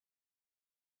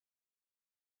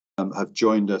have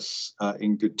joined us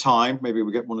in good time. Maybe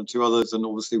we'll get one or two others, and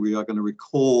obviously we are going to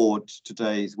record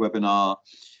today's webinar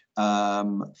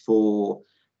for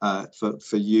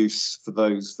use for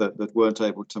those that weren't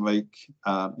able to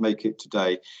make it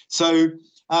today. So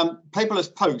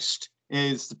paperless post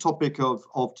is the topic of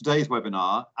today's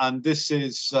webinar, and this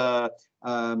is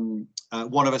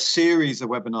one of a series of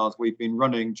webinars we've been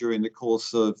running during the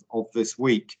course of this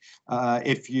week.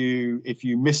 If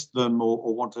you missed them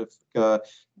or want to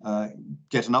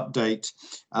get an update,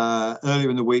 earlier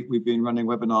in the week we've been running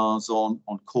webinars on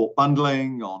court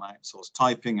bundling, on outsourced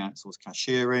typing, outsourced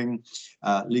cashiering,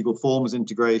 legal forms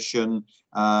integration,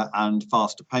 and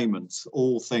faster payments,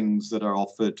 all things that are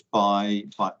offered by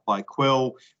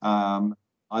Quill,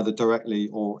 either directly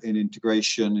or in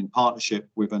integration, in partnership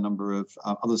with a number of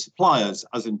other suppliers,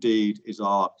 as indeed is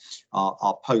our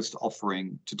post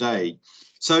offering today.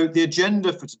 So the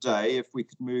agenda for today, if we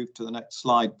could move to the next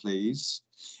slide, please.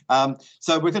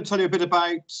 So we're going to tell you a bit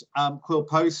about Quill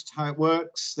Post, how it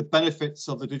works, the benefits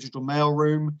of the digital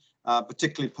mailroom,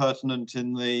 particularly pertinent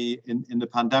in the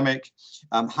pandemic,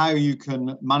 how you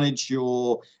can manage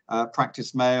your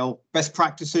practice mail, best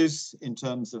practices in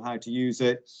terms of how to use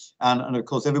it, and of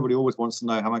course everybody always wants to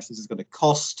know how much this is going to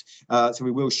cost. So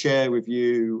we will share with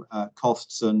you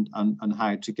costs and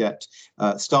how to get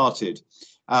started.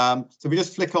 So if we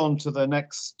just flick on to the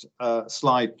next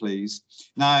slide, please.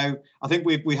 Now, I think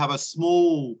we have a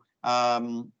small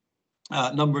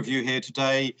number of you here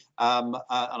today, and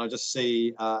I just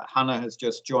see Hannah has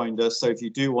just joined us. So if you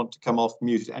do want to come off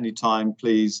mute at any time,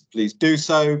 please do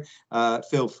so.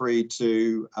 Feel free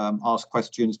to ask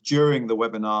questions during the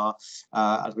webinar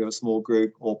as we have a small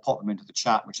group, or pop them into the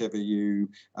chat, whichever you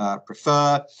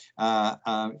prefer.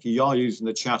 If you are using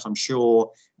the chat, I'm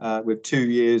sure with 2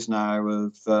 years now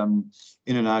of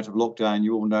in and out of lockdown,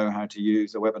 you all know how to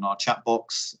use a webinar chat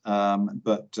box.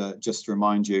 But just to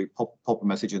remind you, pop a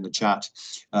message in the chat.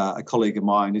 A colleague of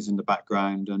mine is in the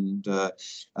background, and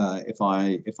if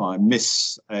I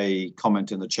miss a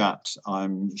comment in the chat,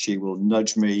 she will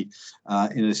nudge me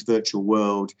in this virtual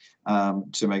world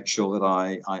to make sure that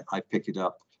I pick it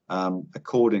up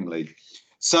accordingly.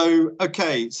 So,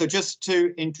 okay, so just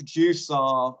to introduce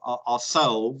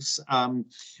ourselves, for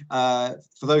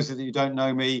those of you who don't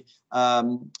know me,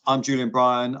 I'm Julian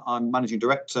Bryan. I'm Managing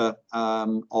Director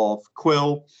of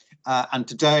Quill, and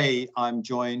today I'm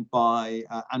joined by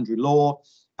Andrew Law.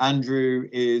 Andrew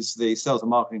is the Sales and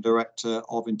Marketing Director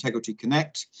of Integrity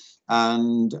Connect,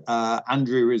 and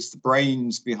Andrew is the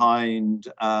brains behind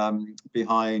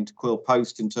Quill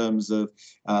Post in terms of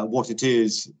what it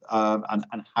is and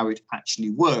how it actually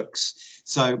works.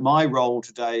 So my role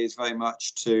today is very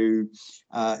much to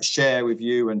share with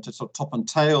you and to sort of top and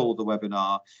tail the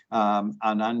webinar,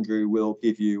 and Andrew will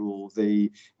give you all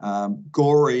the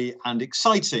gory and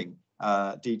exciting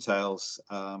details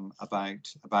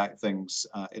about things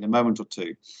in a moment or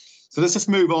two. So let's just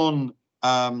move on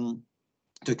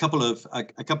to a couple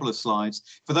of slides.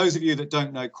 For those of you that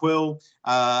don't know Quill,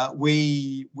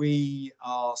 we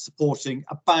are supporting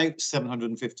about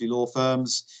 750 law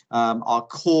firms. Our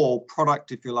core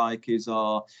product, if you like, is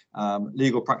our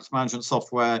legal practice management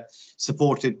software,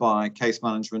 supported by case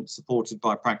management, supported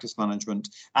by practice management,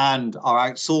 and our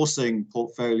outsourcing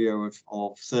portfolio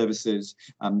of services,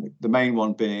 the main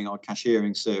one being our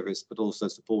cashiering service, but also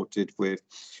supported with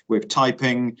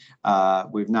typing,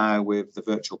 with the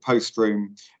virtual post room,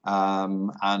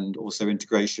 and also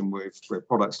integration with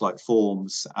products like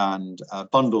forms and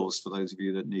bundles for those of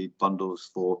you that need bundles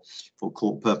for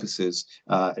court purposes,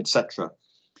 etc.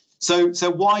 So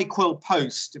why Quill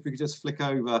Post? If we could just flick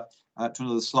over to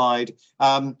another slide.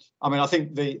 I mean, I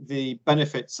think the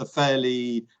benefits are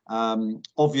fairly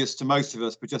obvious to most of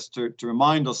us, but just to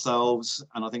remind ourselves,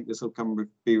 and I think this will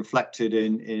be reflected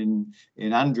in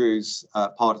Andrew's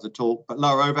part of the talk, but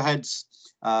lower overheads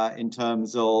in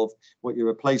terms of what you're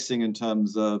replacing in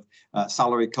terms of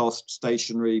salary costs,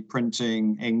 stationery,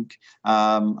 printing, ink,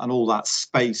 and all that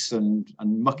space and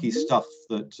mucky stuff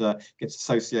that gets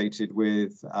associated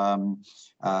with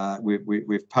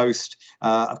post.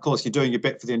 Of course, you're doing your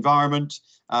bit for the environment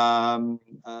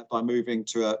by moving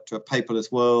to a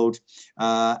paperless world,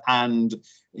 and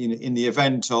in the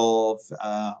event of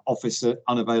office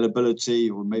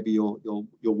unavailability, or maybe you're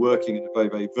working in a very,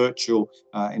 very virtual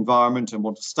environment and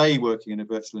want to stay working in a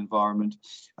virtual environment,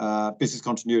 business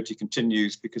continuity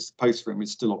continues because the post room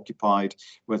is still occupied,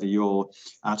 whether you're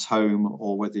at home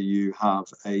or whether you have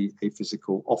a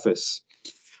physical office.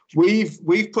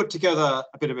 We've put together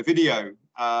a bit of a video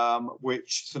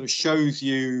which sort of shows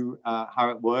you how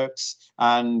it works,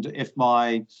 and if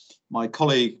my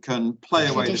colleague can play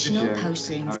away the video, how it's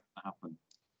going to happen.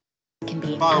 can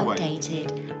be Fire away.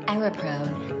 outdated,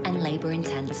 error-prone, and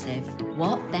labour-intensive.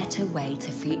 What better way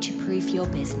to future-proof your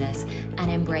business and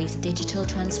embrace digital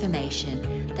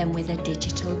transformation than with a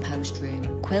digital post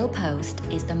room? Quill Post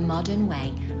is the modern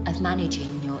way of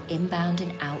managing your inbound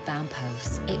and outbound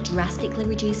posts. It drastically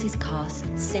reduces costs,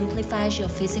 simplifies your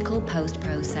physical post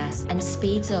process, and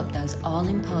speeds up those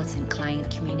all-important client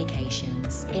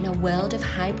communications. In a world of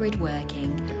hybrid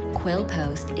working, Quill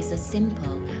Post is a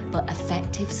simple but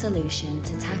effective solution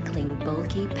to tackling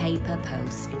bulky paper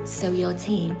posts, so your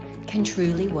team can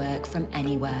truly work from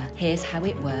anywhere. Here's how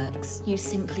it works. You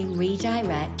simply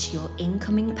redirect your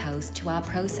incoming post to our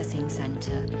processing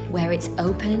center, where it's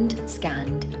opened,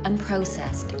 scanned, and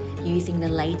processed using the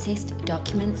latest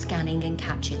document scanning and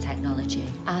capture technology.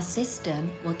 Our system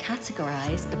will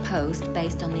categorize the post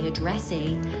based on the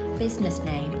addressee, business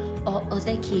name, or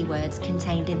other keywords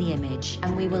contained in the image,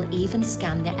 and we will even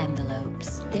scan the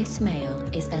envelopes. This mail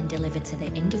is then delivered to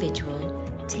the individual,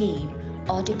 team,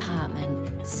 or department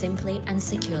simply and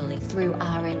securely through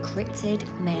our encrypted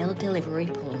mail delivery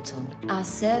portal. Our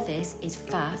service is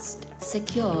fast,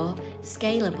 secure,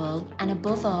 scalable, and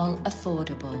above all,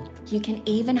 affordable. You can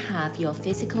even have your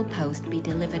physical post be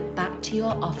delivered back to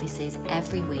your offices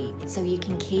every week, so you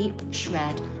can keep,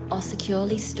 shred, or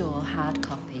securely store hard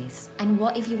copies. And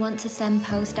what if you want to send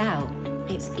post out?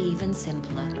 It's even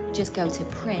simpler. Just go to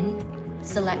print,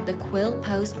 select the Quill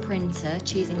Post printer,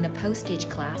 choosing the postage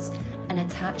class, and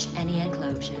attach any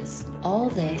enclosures. All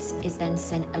this is then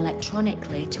sent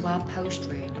electronically to our post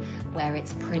room, where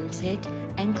it's printed,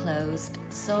 enclosed,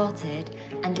 sorted,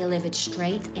 and delivered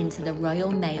straight into the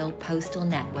Royal Mail postal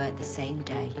network the same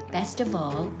day. Best of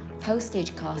all,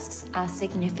 postage costs are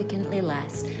significantly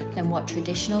less than what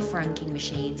traditional franking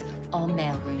machines or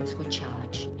mailrooms would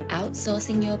charge.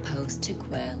 Outsourcing your post to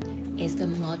Quill is the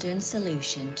modern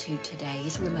solution to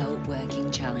today's remote working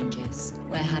challenges,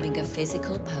 where having a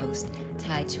physical post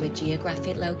tied to a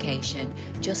geographic location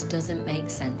just doesn't make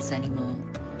sense anymore.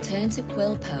 Turn to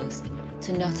Quill Post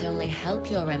to not only help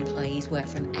your employees work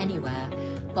from anywhere,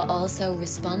 but also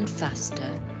respond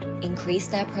faster, increase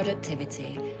their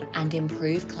productivity, and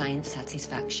improve client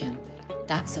satisfaction.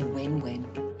 That's a win-win.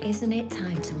 Isn't it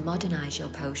time to modernise your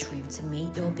post room to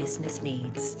meet your business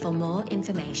needs? For more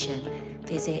information,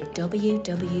 visit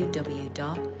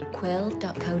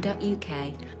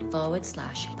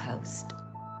www.quill.co.uk/post.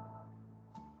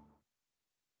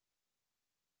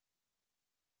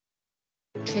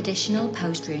 Traditional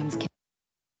post rooms can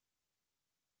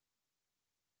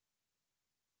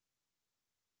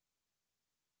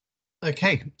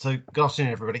Okay, so good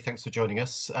afternoon, everybody. Thanks for joining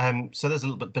us. So there's a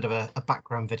little bit of a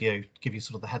background video to give you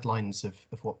sort of the headlines of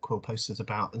what Quill Post is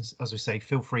about. As we say,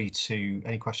 feel free to,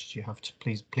 any questions you have to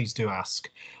please do ask.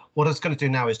 What I was going to do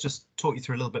now is just talk you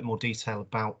through a little bit more detail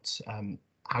about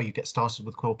how you get started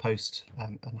with Quill Post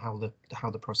and how the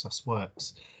process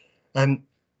works. We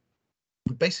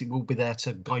basically will be there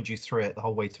to guide you through it the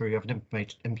whole way through. You have an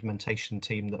implementation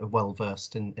team that are well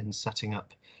versed in setting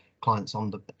up clients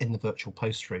in the virtual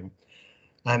post room.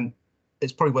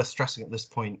 It's probably worth stressing at this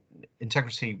point,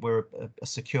 Integrity, we're a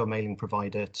secure mailing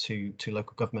provider to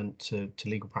local government, to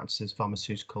legal practices,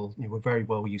 pharmaceutical. We're very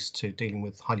well used to dealing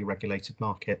with highly regulated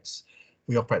markets.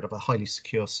 We operate at a highly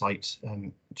secure site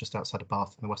just outside of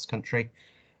Bath in the West Country.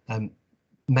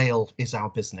 Mail is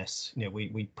our business.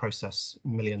 We process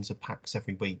millions of packs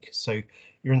every week, so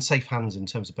you're in safe hands in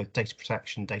terms of both data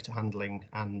protection, data handling,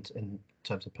 and in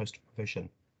terms of postal provision.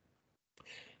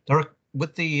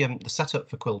 With the setup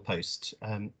for Quill Post,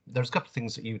 there's a couple of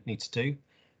things that you need to do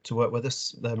to work with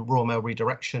us. Royal Mail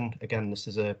redirection, again, this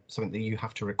is something that you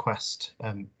have to request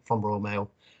from Royal Mail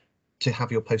to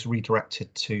have your post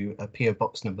redirected to a PO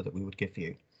box number that we would give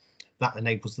you. That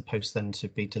enables the post then to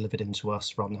be delivered into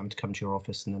us rather than having to come to your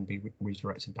office and then be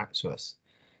redirected back to us.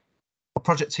 Our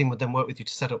project team would then work with you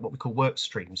to set up what we call work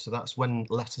streams. So that's when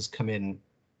letters come in,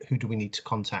 who do we need to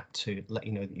contact to let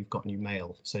you know that you've got new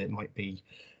mail? So it might be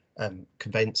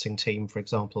conveyancing team, for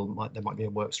example. There might be a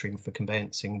work stream for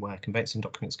conveyancing where conveyancing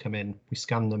documents come in, we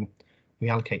scan them, we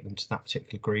allocate them to that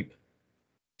particular group,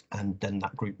 and then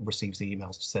that group receives the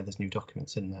emails to say there's new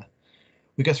documents in there.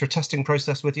 We go through a testing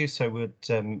process with you, so we'd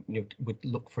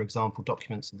look, for example,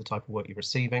 documents of the type of work you're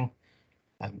receiving,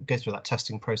 go through that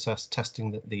testing process, testing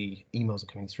that the emails are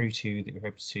coming through to you, that you're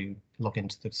able to log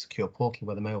into the secure portal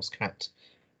where the mail's kept,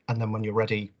 and then when you're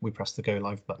ready, we press the go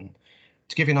live button.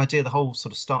 To give you an idea, the whole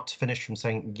sort of start to finish from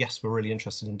saying, yes, we're really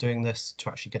interested in doing this, to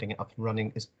actually getting it up and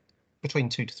running is between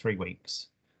 2 to 3 weeks.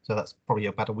 So that's probably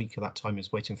about a week of that time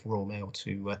is waiting for Royal Mail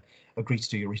to agree to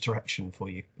do your redirection for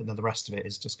you. But then the rest of it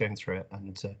is just going through it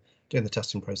and doing the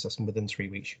testing process, and within 3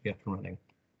 weeks you'll be up and running.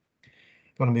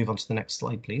 you want to move on to the next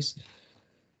slide, please.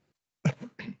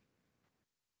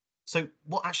 So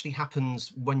what actually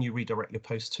happens when you redirect your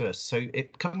post to us? So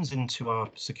it comes into our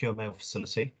secure mail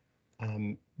facility.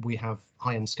 We have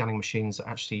high-end scanning machines that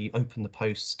actually open the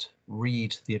post,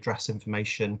 read the address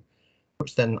information,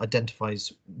 which then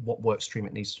identifies what work stream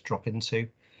it needs to drop into.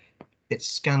 It's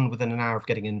scanned within an hour of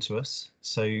getting into us.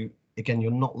 So again,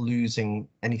 you're not losing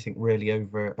anything really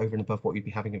over and above what you'd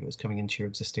be having if it was coming into your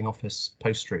existing office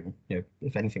post room, you know,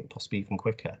 if anything, possibly even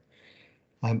quicker.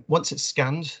 Once it's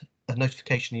scanned, a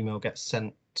notification email gets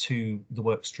sent to the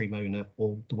workstream owner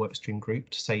or the workstream group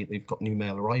to say they've got new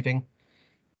mail arriving.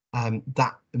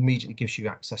 That immediately gives you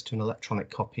access to an electronic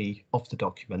copy of the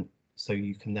document, so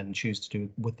you can then choose to do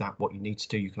with that what you need to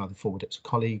do. You can either forward it to a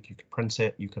colleague, you can print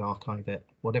it, you can archive it,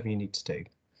 whatever you need to do.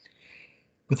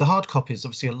 With the hard copies,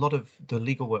 obviously a lot of the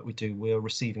legal work we do, we're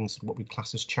receiving sort of what we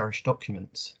class as cherished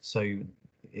documents. So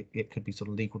it could be sort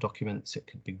of legal documents, it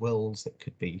could be wills, it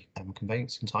could be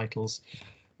conveyancing titles.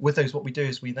 With those, what we do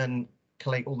is we then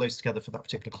collate all those together for that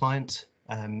particular client,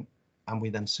 and we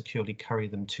then securely carry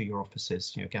them to your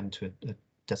offices, you know, again to a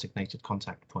designated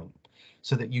contact point,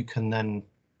 so that you can then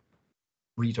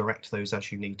redirect those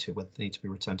as you need to, whether they need to be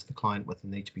returned to the client, whether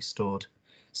they need to be stored.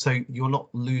 So you're not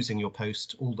losing your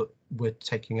post. All that we're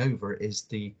taking over is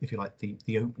the, if you like,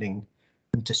 the opening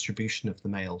and distribution of the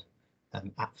mail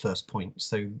at first point.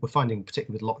 So we're finding,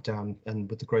 particularly with lockdown and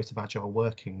with the growth of agile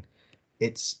working,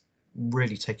 it's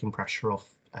really taking pressure off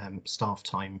staff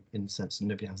time, in the sense that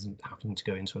nobody hasn't having to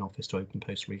go into an office to open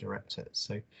post, redirect it.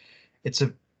 So it's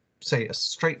a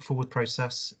straightforward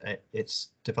process. It's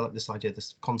developed this idea,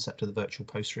 this concept of the virtual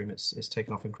post room. It's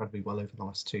taken off incredibly well over the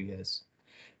last 2 years.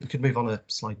 We could move on a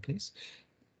slide, please.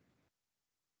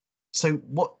 So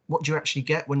what do you actually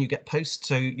get when you get post?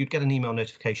 So you'd get an email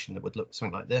notification that would look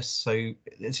something like this. So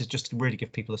this is just to really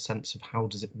give people a sense of how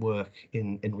does it work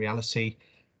in reality.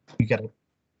 You get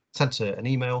sent an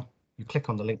email, you click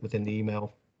on the link within the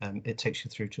email, and it takes you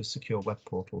through to a secure web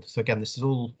portal. So again, this is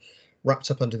all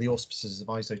wrapped up under the auspices of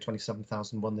ISO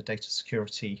 27001, the data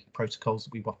security protocols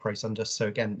that we operate under. So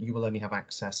again, you will only have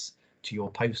access to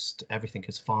your post. Everything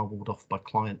is firewalled off by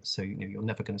clients, so you know, you're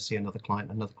never going to see another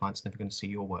client's never going to see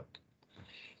your work.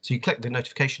 So you click the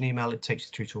notification email, it takes you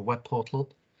through to a web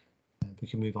portal. We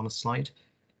can move on a slide.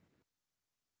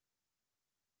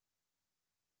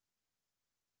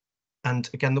 And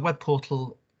again, the web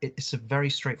portal, it's a very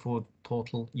straightforward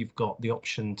portal. You've got the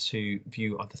option to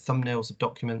view either thumbnails of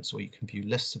documents, or you can view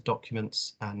lists of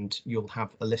documents, and you'll have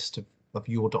a list of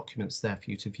your documents there for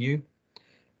you to view.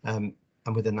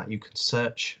 And within that, you can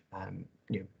search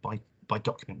you know, by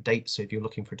document date. So if you're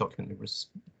looking for a document that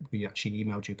we actually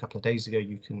emailed you a couple of days ago,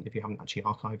 you can, if you haven't actually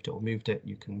archived it or moved it,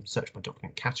 you can search by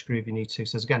document category if you need to.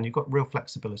 So again, you've got real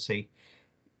flexibility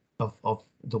of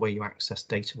the way you access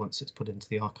data once it's put into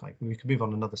the archive. We can move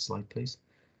on another slide, please.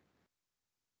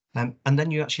 And then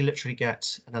you actually literally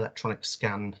get an electronic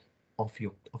scan of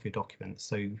your document.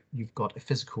 So you've got a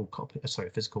physical copy,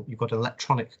 you've got an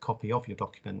electronic copy of your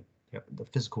document, the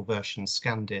physical version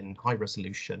scanned in high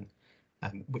resolution,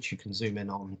 which you can zoom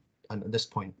in on. And at this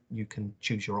point, you can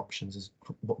choose your options as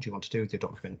what do you want to do with your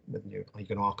document. Are you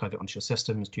going to archive it onto your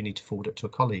systems? Do you need to forward it to a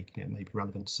colleague? You know, it may be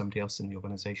relevant to somebody else in the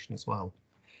organisation as well.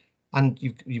 And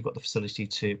you've got the facility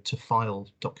to file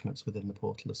documents within the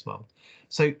portal as well.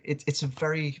 So it's a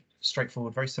very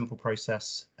straightforward, very simple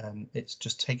process. It's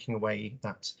just taking away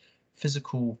that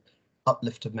physical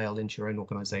uplift of mail into your own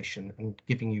organisation and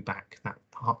giving you back that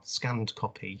scanned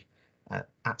copy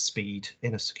at speed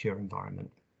in a secure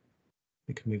environment.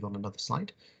 We can move on another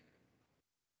slide.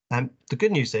 The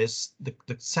good news is the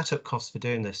setup costs for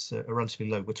doing this are relatively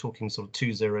low. We're talking sort of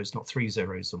 2 zeros, not 3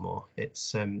 zeros or more.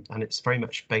 It's and it's very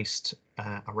much based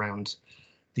around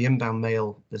the inbound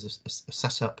mail. There's a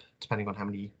setup depending on how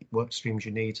many work streams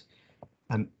you need.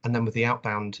 And then with the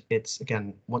outbound, it's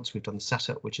again, once we've done the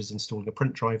setup, which is installing a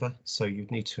print driver. So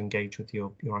you'd need to engage with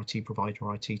your IT provider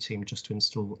or IT team just to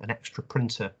install an extra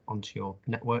printer onto your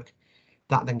network.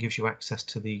 That then gives you access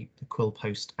to the Quill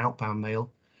Post outbound mail.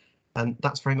 And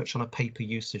that's very much on a paper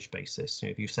usage basis. You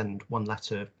know, if you send 1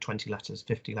 letter, 20 letters,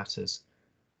 50 letters,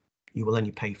 you will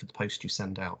only pay for the post you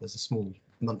send out. There's a small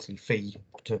monthly fee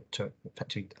to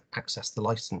effectively access the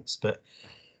license, but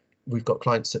we've got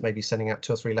clients that may be sending out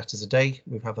 2 or 3 letters a day.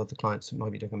 We have other clients that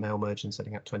might be doing a mail merge and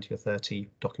sending out 20 or 30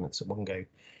 documents at one go.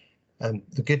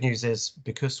 The good news is,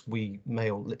 because we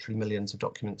mail literally millions of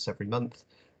documents every month,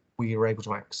 we are able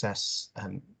to access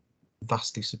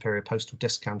vastly superior postal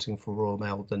discounting for Royal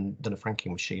Mail than a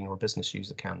franking machine or a business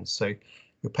user can. So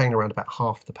you're paying around about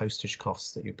half the postage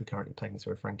costs that you'd be currently paying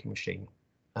through a franking machine.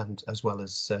 And as well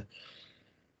as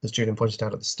Julian pointed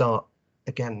out at the start,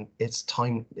 again, it's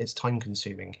time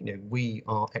consuming. You know, we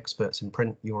are experts in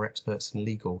print, you're experts in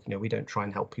legal. You know, we don't try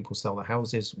and help people sell their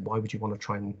houses. Why would you want to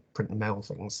try and print and mail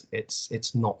things?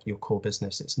 It's not your core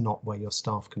business. It's not where your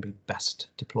staff can be best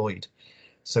deployed.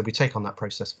 So we take on that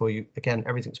process for you. Again,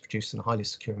 everything's produced in a highly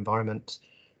secure environment.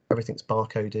 Everything's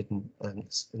barcoded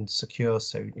and secure.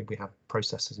 So you know, we have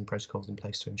processes and protocols in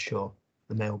place to ensure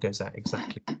the mail goes out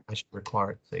exactly as you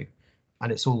require it to.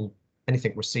 And it's all,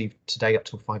 anything received today up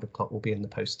till 5 o'clock will be in the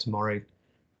post tomorrow,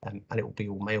 and it will be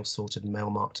all mail sorted and mail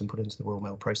marked and put into the Royal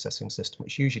Mail processing system,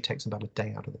 which usually takes about a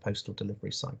day out of the postal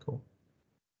delivery cycle.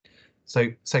 So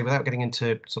without getting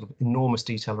into sort of enormous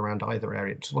detail around either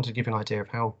area, just wanted to give you an idea of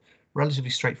how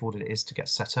relatively straightforward it is to get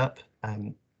set up.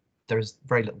 There is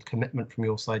very little commitment from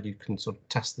your side. You can sort of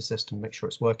test the system, make sure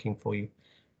it's working for you,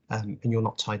 and you're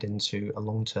not tied into a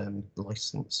long-term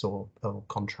license or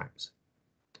contract.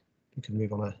 You can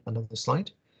move on another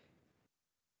slide.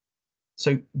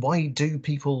 So why do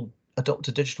people adopt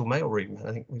a digital mailroom?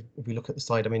 I think if we look at the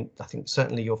slide, I mean, I think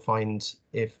certainly you'll find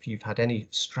if you've had any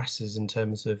stresses in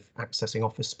terms of accessing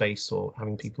office space or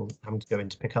having people having to go in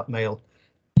to pick up mail,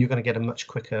 you're going to get a much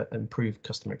quicker, improved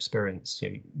customer experience.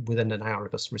 You know, within an hour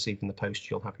of us receiving the post,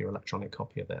 you'll have your electronic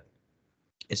copy of it.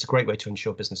 It's a great way to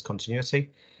ensure business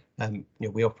continuity. You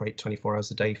know, we operate 24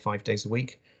 hours a day, 5 days a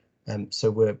week.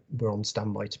 So we're on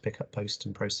standby to pick up post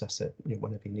and process it, you know,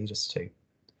 whenever you need us to.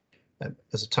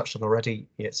 As I touched on already,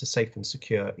 yeah, it's a safe and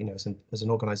secure. You know, as an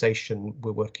organisation,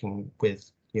 we're working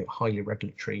with, you know, highly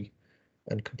regulatory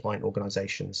and compliant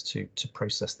organisations to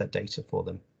process their data for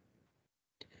them.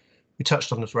 We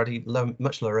touched on this already.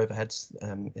 Much lower overheads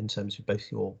in terms of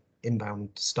both your inbound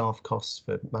staff costs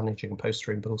for managing a post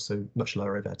room, but also much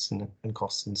lower overheads and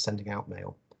costs in sending out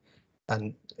mail.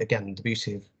 And again, the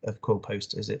beauty of Quill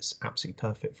Post is it's absolutely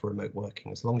perfect for remote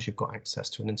working. As long as you've got access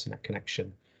to an internet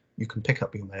connection, you can pick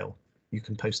up your mail, you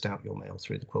can post out your mail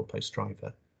through the Quill Post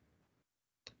driver.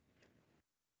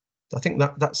 I think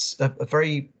that's a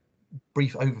very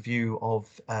brief overview of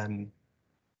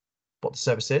what the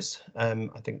service is. I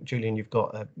think, Julian, you've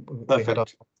got, we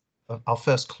had our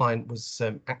first client was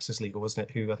Access Legal, wasn't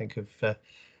it? Who I think have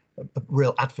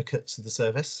real advocates of the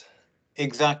service.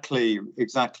 Exactly,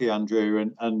 Andrew,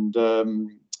 and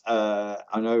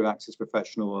I know Access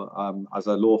Professional as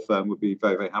a law firm would be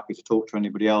very, very happy to talk to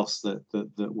anybody else that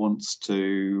wants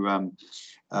to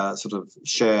sort of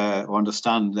share or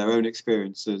understand their own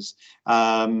experiences.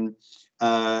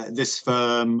 This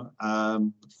firm,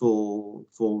 for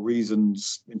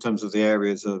reasons in terms of the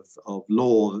areas of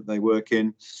law that they work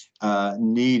in,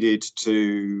 needed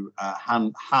to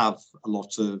have a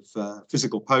lot of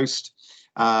physical post.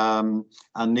 And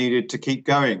needed to keep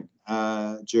going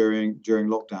during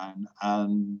lockdown,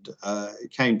 and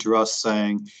it came to us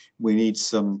saying we need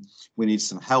some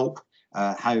help.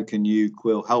 How can you,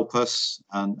 Quill, help us?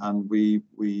 And we've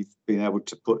been able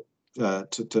to put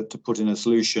put in a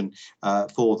solution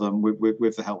for them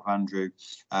with the help of Andrew,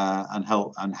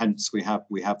 and hence we have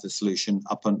the solution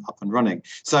up and running.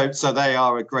 So they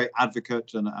are a great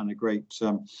advocate and a great,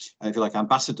 if you like,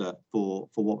 ambassador for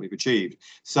what we've achieved.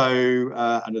 So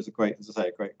and there's a great, as I say,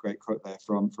 a great quote there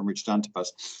from Richard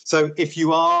Antipas. So if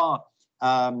you are,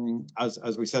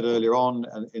 as we said earlier on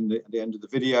at the end of the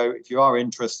video, if you are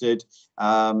interested,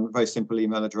 very simple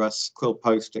email address,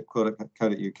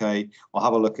 quillpost@quill.co.uk, or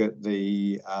have a look at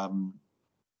the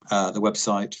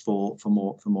website for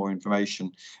more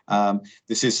information.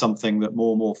 This is something that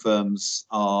more and more firms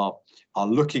are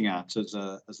looking at as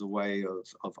a way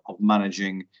of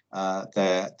managing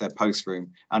their post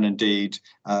room, and indeed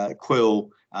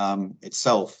Quill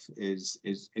itself is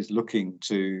looking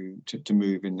to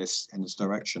move in this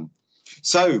direction.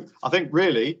 So I think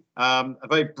really a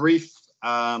very brief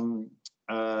overview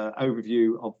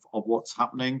of what's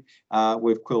happening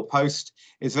with Quill Post.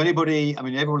 Is there anybody? I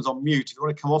mean, everyone's on mute. If you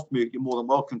want to come off mute, you're more than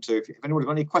welcome to. If anybody's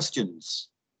got any questions.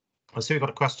 I see we've got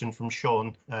a question from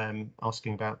Sean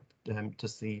asking about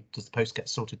does the post get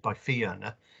sorted by fee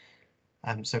earner?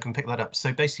 So I can pick that up.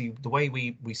 So basically, the way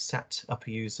we set up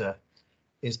a user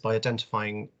is by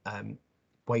identifying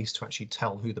ways to actually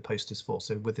tell who the post is for.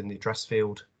 So within the address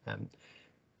field,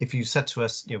 if you said to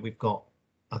us, you know, we've got,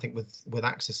 I think with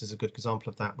Access is a good example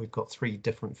of that. We've got 3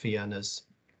 different fee earners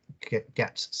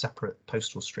get separate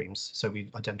postal streams. So we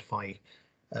identify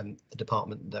the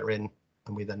department they're in,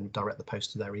 and we then direct the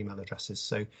post to their email addresses.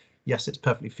 So yes, it's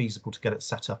perfectly feasible to get it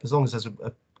set up as long as there's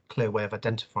a clear way of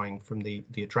identifying from the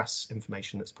address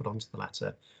information that's put onto the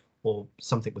letter, or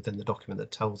something within the document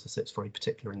that tells us it's for a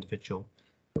particular individual,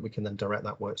 that we can then direct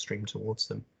that work stream towards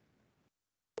them.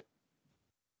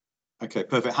 Okay,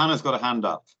 perfect. Hannah's got a hand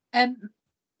up.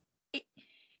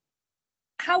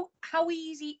 how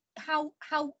easy, how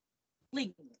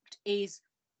linked is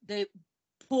the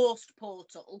post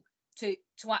portal to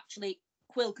actually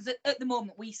Quill? Because at the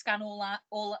moment we scan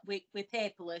we're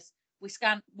paperless. We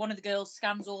scan, one of the girls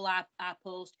scans all our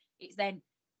post. It's then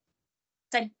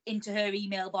sent into her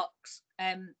email box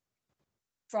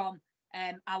from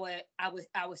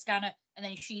our scanner, and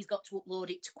then she's got to upload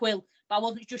it to Quill. But I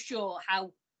wasn't just sure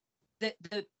how the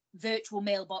virtual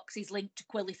mailbox is linked to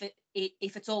Quill, if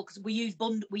at all, because we use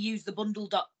the bundle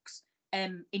docs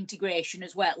integration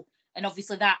as well, and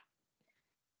obviously that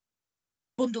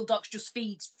bundle docs just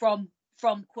feeds from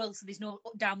Quill, so there's no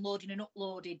downloading and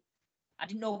uploading. I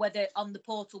didn't know whether on the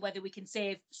portal whether we can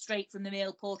save straight from the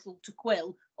mail portal to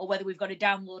Quill, or whether we've got to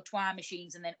download to our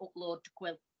machines and then upload to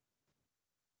Quill.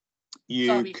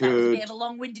 Sorry, that was a bit of a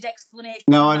long-winded explanation.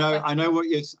 No, I know what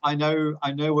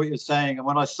you're saying. And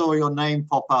when I saw your name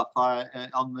pop up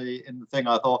in the thing,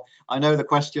 I thought, I know the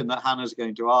question that Hannah's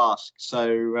going to ask.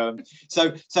 So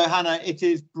Hannah, it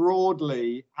is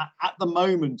broadly, at the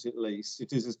moment at least,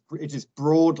 it is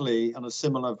broadly in a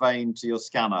similar vein to your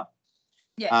scanner.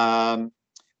 Yeah.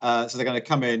 So they're going to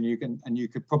come in. You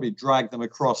could probably drag them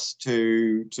across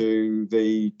to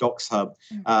the Docs Hub,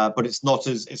 but it's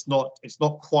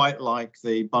not quite like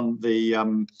the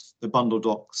bundle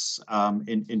docs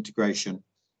integration.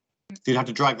 So you'd have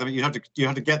to drag them. You have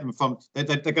to get them from. They're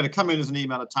going to come in as an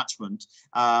email attachment.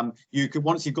 You could,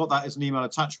 once you've got that as an email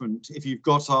attachment, if you've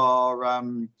got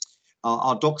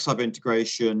our Docs Hub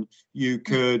integration, you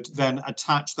could then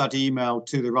attach that email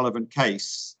to the relevant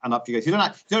case, and up you go. You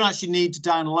don't actually need to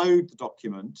download the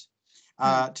document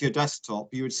to your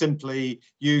desktop. You would simply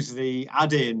use the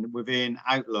add-in within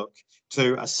Outlook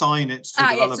to assign it to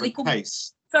the relevant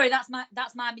case. Sorry, that's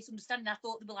my misunderstanding. I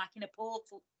thought they were like in a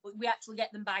portal, but we actually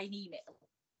get them by an email.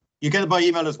 You get them by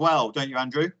email as well, don't you,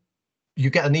 Andrew? You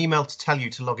get an email to tell you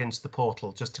to log into the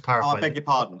portal, just to clarify. Oh, I beg your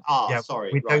pardon. Yeah,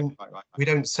 sorry. We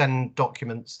don't send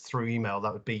documents through email.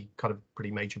 That would be kind of pretty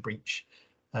major breach.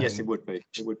 Yes, it would be.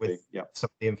 It would be. Yeah. Some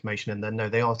of the information, and then no,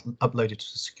 they are uploaded to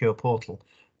a secure portal.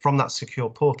 From that secure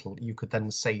portal, you could then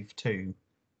save to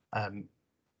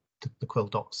the Quill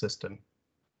Docs system.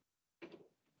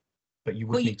 But you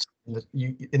would need to,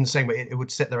 in the same way, it would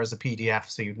sit there as a PDF,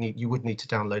 so you would need to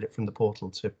download it from the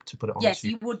portal to put it on. Yes,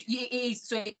 you would. It is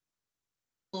so.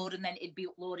 Upload, and then it'd be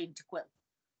uploading to Quill.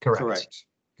 Correct.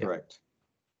 Correct.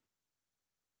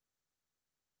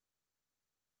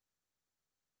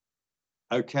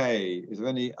 Okay, is there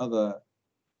any other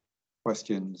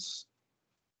questions?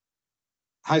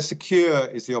 How secure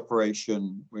is the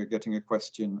operation? We're getting a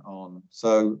question on.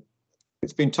 So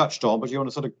it's been touched on, but you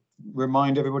want to sort of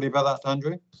remind everybody about that,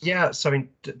 Andrew? Yeah, so I mean,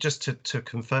 just to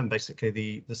confirm,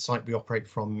 basically the site we operate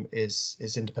from is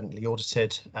independently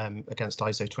audited against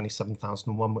ISO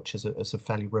 27001, which is a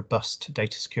fairly robust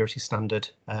data security standard.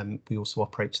 We also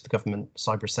operate to the Government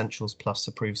Cyber Essentials Plus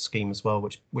approved scheme as well,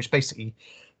 which basically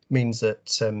means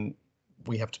that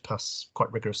we have to pass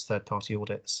quite rigorous third-party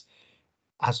audits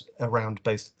around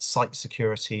both site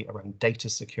security, around data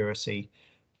security,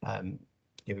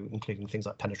 including things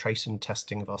like penetration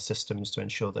testing of our systems to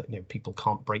ensure that people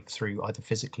can't break through either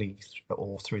physically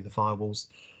or through the firewalls,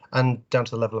 and down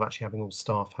to the level of actually having all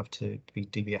staff have to be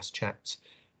DVS checked,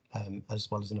 as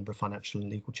well as a number of financial and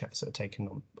legal checks that are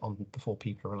taken on before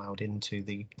people are allowed into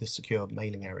the secure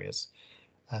mailing areas.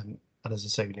 And as I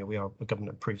say, we are a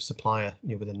government-approved supplier.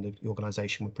 Within the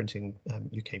organisation, we're printing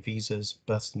UK visas,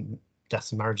 births and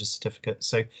deaths and marriages certificates.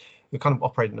 So we're kind of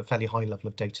operating at a fairly high level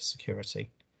of data security.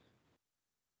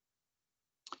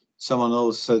 Someone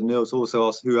else, Niels, also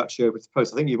asked who actually opens the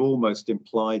post. I think you've almost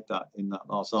implied that in that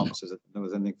last answer. If there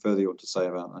was anything further you want to say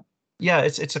about that? Yeah,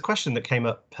 it's a question that came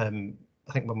up.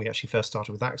 I think when we actually first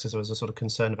started with Access, there was a sort of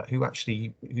concern about who's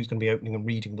going to be opening and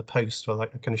reading the post. Well, I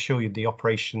can assure you the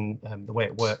operation, the way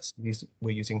it works,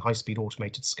 we're using high-speed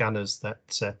automated scanners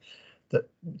that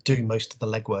do most of the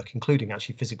legwork, including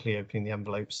actually physically opening the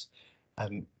envelopes.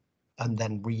 And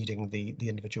then reading the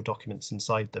individual documents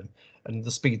inside them, and the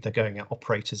speed they're going at.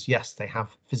 Operators, yes, they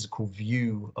have physical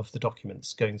view of the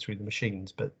documents going through the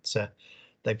machines, but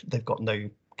they've got no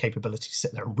capability to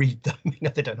sit there and read them.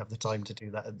 They don't have the time to do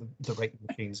that at the rate the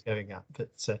machine's going at. But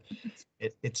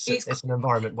it's an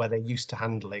environment where they're used to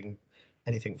handling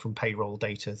anything from payroll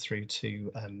data through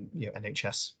to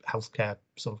NHS healthcare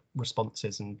sort of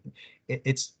responses, and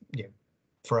it's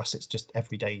for us, it's just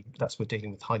every day. We're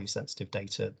dealing with highly sensitive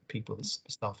data. People, the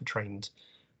staff are trained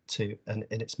to, and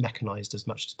it's mechanised as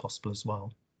much as possible as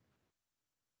well.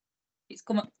 It's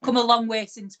come a long way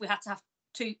since we had to have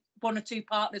one or two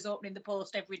partners opening the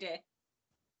post every day.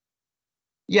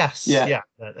 Yes, Yeah. yeah,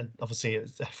 and obviously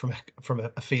from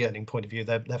a fee earning point of view,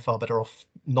 they're far better off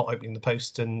not opening the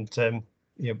post and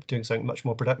doing something much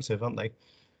more productive, aren't they?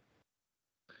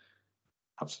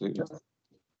 Absolutely.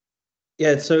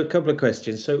 Yeah, so a couple of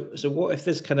questions. So what if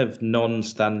there's kind of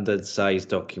non-standard size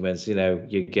documents,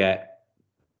 you get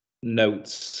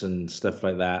notes and stuff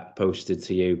like that posted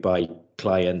to you by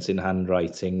clients in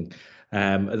handwriting?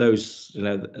 Are those,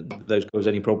 those cause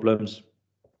any problems?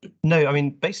 No, I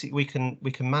mean basically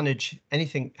we can manage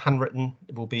anything handwritten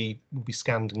will be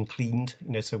scanned and cleaned.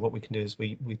 So what we can do is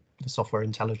the software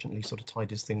intelligently sort of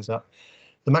tidies things up.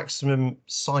 The maximum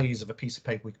size of a piece of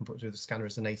paper we can put through the scanner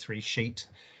is an A3 sheet.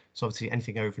 So obviously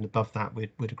anything over and above that,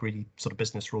 we'd agree sort of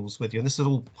business rules with you. And this is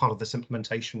all part of this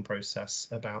implementation process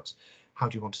about how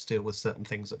do you want to deal with certain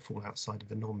things that fall outside of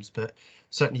the norms. But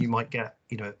certainly you might get,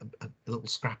 a little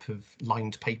scrap of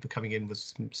lined paper coming in with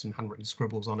some handwritten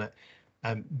scribbles on it.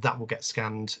 That will get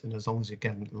scanned, and as long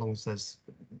as there's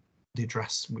the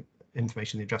address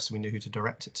information, the address, we know who to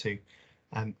direct it to.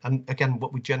 And again,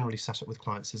 what we generally set up with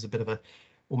clients is a bit of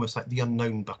almost like the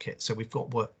unknown bucket. So we've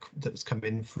got work that's come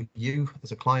in for you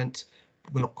as a client.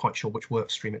 We're not quite sure which work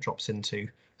stream it drops into.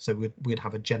 So we'd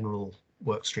have a general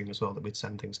work stream as well that we'd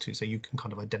send things to. So you can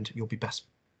kind of you'll be best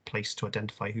placed to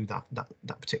identify who that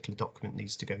particular document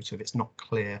needs to go to if it's not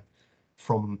clear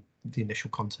from the initial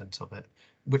content of it,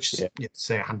 which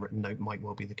say a handwritten note might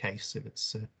well be the case if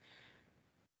it's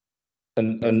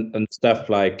and stuff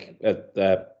like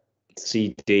a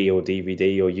CD or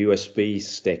DVD or USB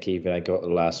stick even I got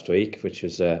last week, which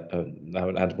was I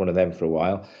haven't had one of them for a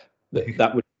while.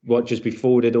 That would just be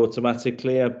forwarded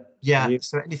automatically? Yeah,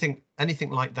 so anything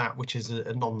like that which is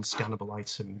a non-scannable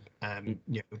item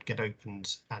would get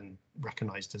opened and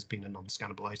recognized as being a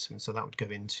non-scannable item, so that would go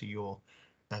into your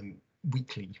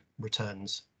weekly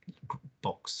returns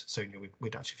box. So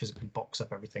we'd actually physically box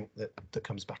up everything that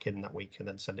comes back in that week and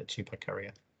then send it to you by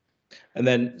courier. And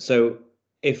then so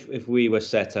if we were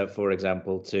set up, for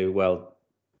example, to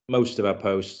most of our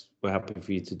posts we're happy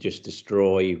for you to just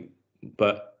destroy,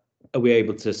 but are we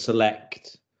able to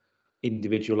select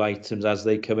individual items as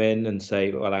they come in and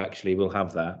say, well, actually we'll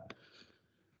have that?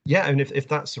 Yeah, and if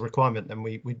that's a requirement, then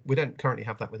we don't currently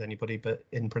have that with anybody, but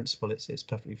in principle it's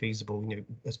perfectly feasible.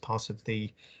 As part of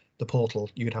the portal,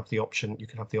 you could have the option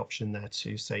there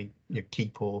to say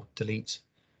keep or delete.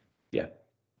 Yeah.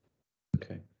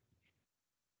 Okay.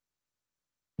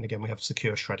 And again, we have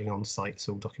secure shredding on site,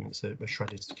 so all documents are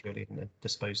shredded securely and then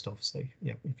disposed of. So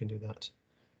yeah, you can do that.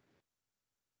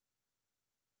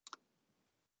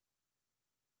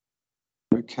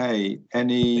 Okay.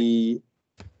 Any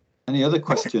other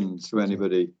questions from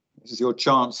anybody? This is your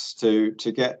chance to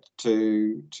get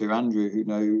to Andrew, who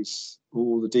knows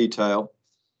all the detail.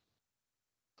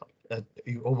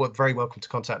 You're very welcome to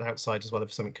contact outside as well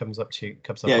if something comes up.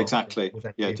 Yeah, exactly.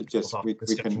 Yeah,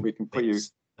 we can put you.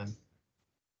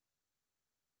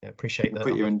 Yeah, appreciate that.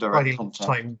 Put you in direct contact.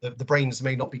 Time, the brains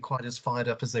may not be quite as fired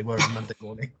up as they were on Monday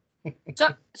morning.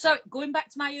 So going back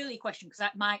to my earlier question, because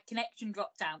my connection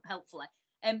dropped out helpfully.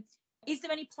 Is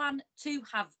there any plan to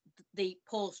have the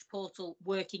post portal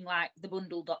working like the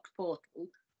bundle docs portal,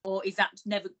 or is that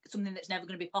never something that's never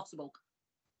going to be possible?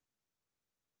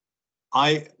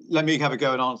 Let me have a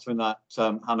go at answering that,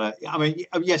 Hannah. I mean,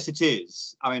 yes, it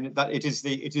is. I mean, that it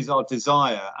is our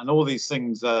desire, and all these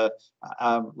things are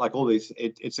like all these.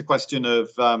 It's a question of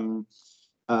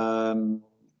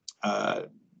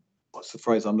what's the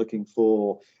phrase I'm looking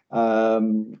for?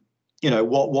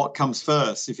 What comes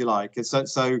first, if you like.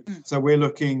 So we're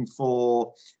looking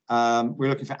for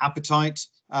appetite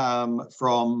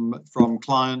from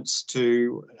clients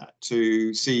to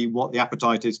see what the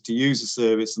appetite is to use the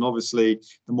service, and obviously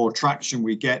the more traction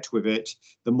we get with it,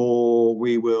 the more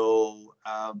we will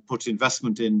put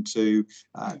investment into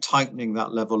tightening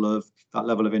that level of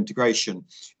integration.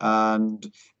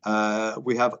 And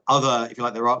we have other, if you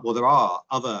like, there are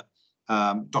other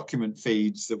document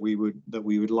feeds that we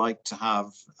would like to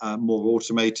have more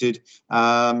automated,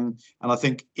 and I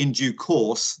think in due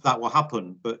course that will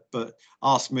happen. But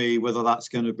ask me whether that's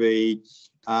going to be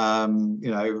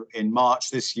in March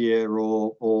this year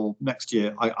or next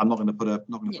year. I'm not going to put a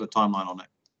timeline on it.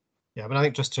 Yeah, but I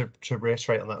think just to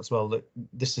reiterate on that as well, that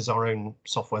this is our own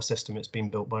software system. It's been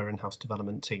built by our in-house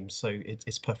development team, so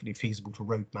it's perfectly feasible to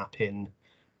roadmap in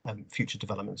future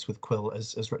developments with Quill,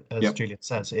 as yep. Julian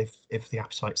says. If the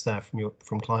appetite's there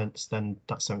from clients, then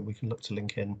that's something we can look to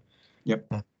link in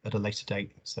yep. At a later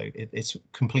date. So it's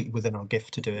completely within our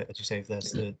gift to do it, as you say, if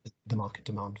there's the market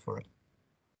demand for it.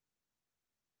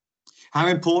 How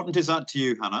important is that to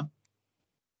you, Hannah?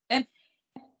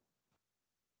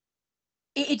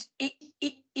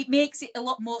 it makes it a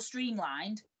lot more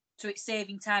streamlined, so it's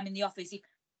saving time in the office. If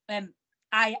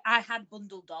I had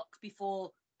Bundle Docs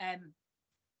before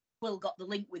Quill got the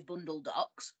link with Bundle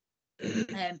Docs,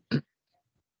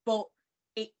 but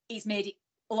it's made it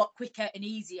a lot quicker and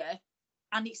easier,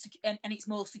 and it's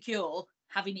more secure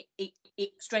having it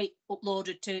straight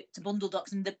uploaded to Bundle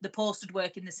Docs, and the post would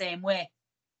work in the same way.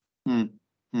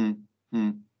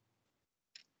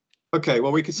 Okay,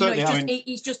 well, we could certainly.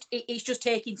 It's just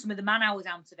taking some of the man hours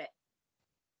out of it.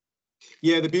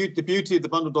 Yeah, the beauty of the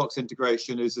Bundle Docs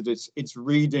integration is that it's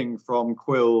reading from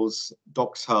Quill's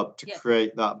Docs Hub to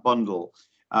create that bundle.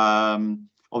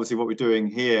 Obviously, what we're doing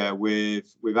here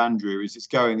with Andrew is it's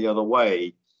going the other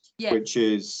way, which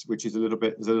is a little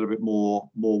bit more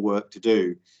work to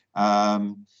do.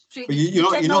 So but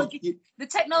the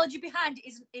technology behind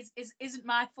it isn't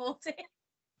my forte.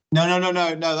 No,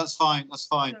 that's fine. That's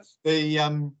fine. The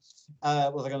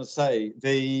what was I going to say?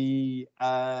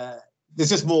 There's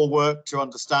just more work to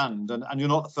understand, and you're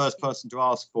not the first person to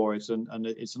ask for it, and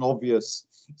it's an obvious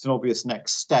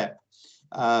next step.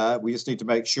 We just need to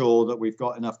make sure that we've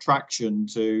got enough traction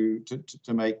to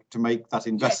make that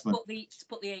investment. To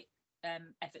put the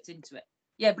efforts into it.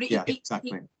 Yeah, but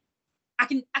exactly. I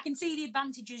can see the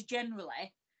advantages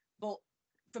generally, but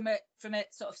from a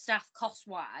sort of staff cost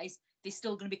wise, there's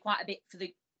still going to be quite a bit for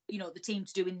the team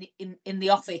to do in the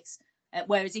office.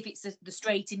 Whereas if it's the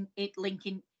straight link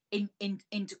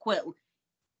into Quill,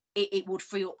 it would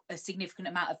free up a significant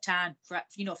amount of time for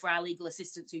our legal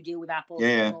assistants who deal with our post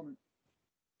at the moment.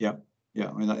 Yeah.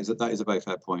 I mean, that is a very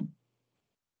fair point.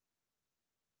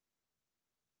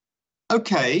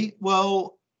 Okay,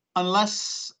 well,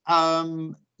 unless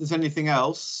there's anything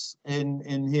else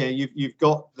in here, you've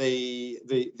got the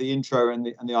intro and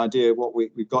the idea of what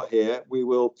we've got here. We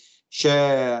will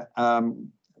share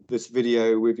this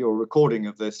video with your recording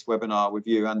of this webinar with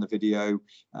you and the video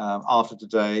after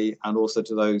today, and also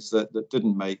to those that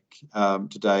didn't make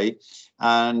today.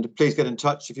 And please get in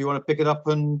touch if you want to pick it up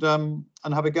and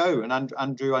have a go. And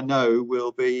Andrew, I know,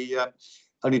 will be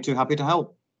only too happy to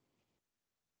help.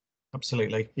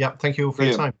 Absolutely. Yeah. Thank you all for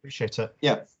your time. Appreciate it.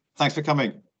 Yeah. Thanks for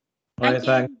coming. Thanks.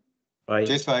 Bye.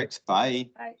 Cheers, folks. Bye.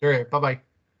 Bye. Bye-bye.